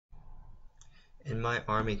In my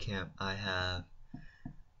army camp, I have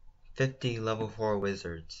 50 level 4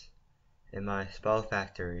 wizards. In my spell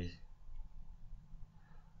factories,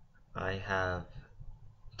 I have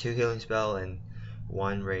 2 healing spell and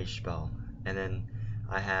 1 rage spell. And then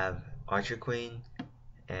I have Archer Queen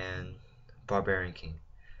and Barbarian King.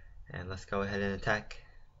 And let's go ahead and attack.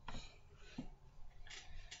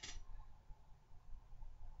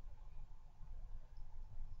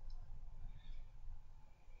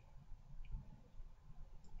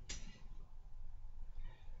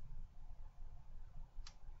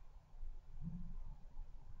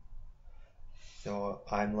 So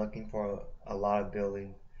I'm looking for a lot of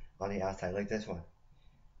building on the outside, like this one.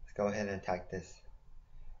 Let's go ahead and attack this.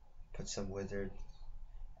 Put some wizards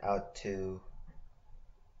out to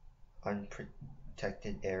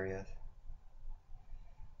unprotected areas.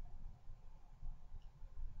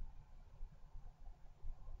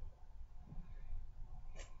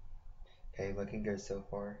 Okay, looking good so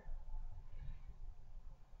far.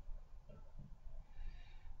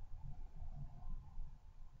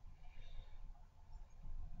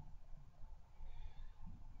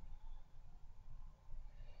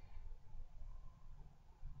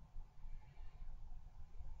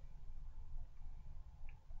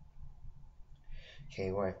 Okay,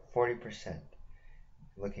 we're at 40%.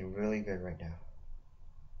 Looking really good right now.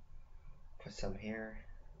 Put some here.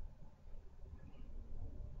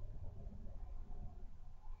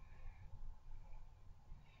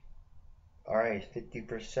 Alright,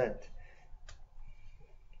 50%.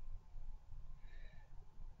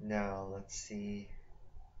 Now let's see.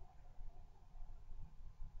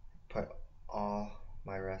 Put all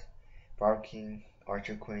my rest. Barb King,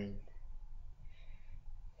 Archer Queen.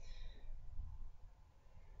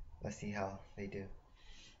 Let's see how they do.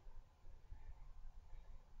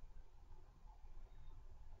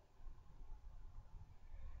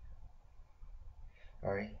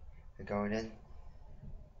 Alright, they're going in.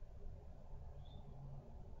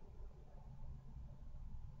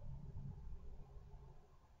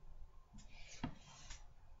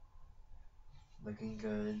 Looking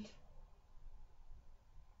good.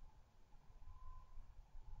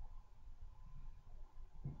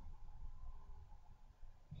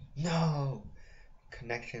 No!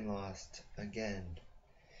 Connection lost again.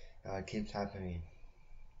 It keeps happening.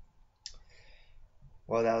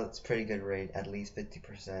 Well, that's pretty good rate, at least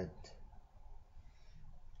 50%.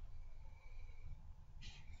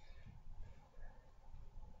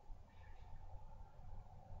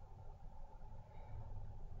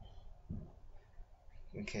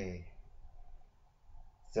 Okay.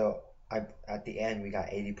 So at the end we got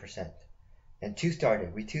 80%. And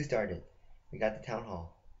we two started. We got the town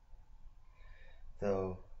hall.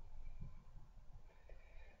 So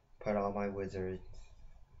put all my wizards.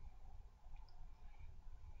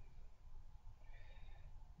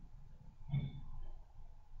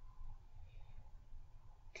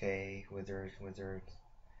 Okay, wizards.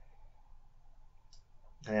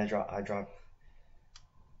 And I drop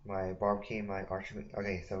my Barb King, my Archer.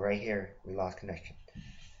 Okay, so right here we lost connection.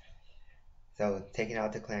 So taking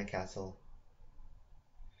out the clan castle.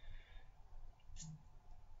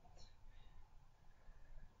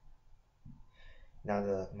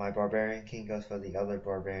 Now my Barbarian King goes for the other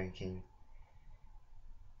Barbarian King.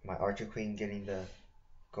 My Archer Queen getting the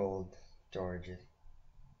gold storages.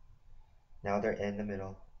 Now they're in the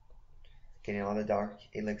middle, getting all the dark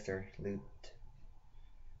elixir loot.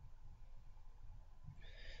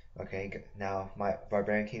 Okay, now my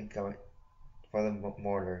Barbarian King going for the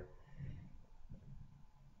mortar.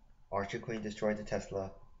 Archer Queen destroyed the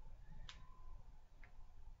Tesla.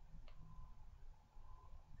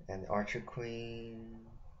 And Archer Queen.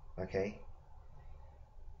 Okay.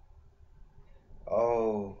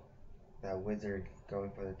 Oh, that wizard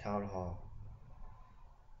going for the town hall.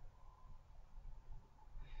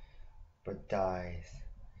 But dies.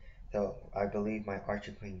 So I believe my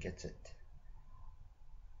Archer Queen gets it.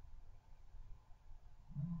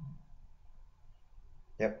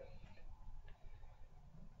 Yep.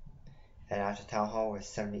 And after town hall was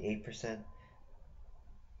 78%.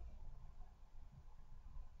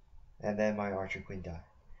 And then my Archer Queen died.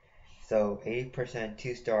 So 80%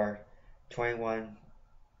 2-star,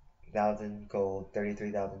 21,000 gold,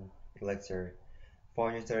 33,000 elixir,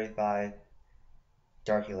 435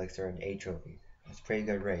 dark elixir, and 8 trophies. That's a pretty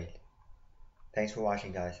good raid. Thanks for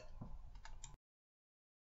watching, guys.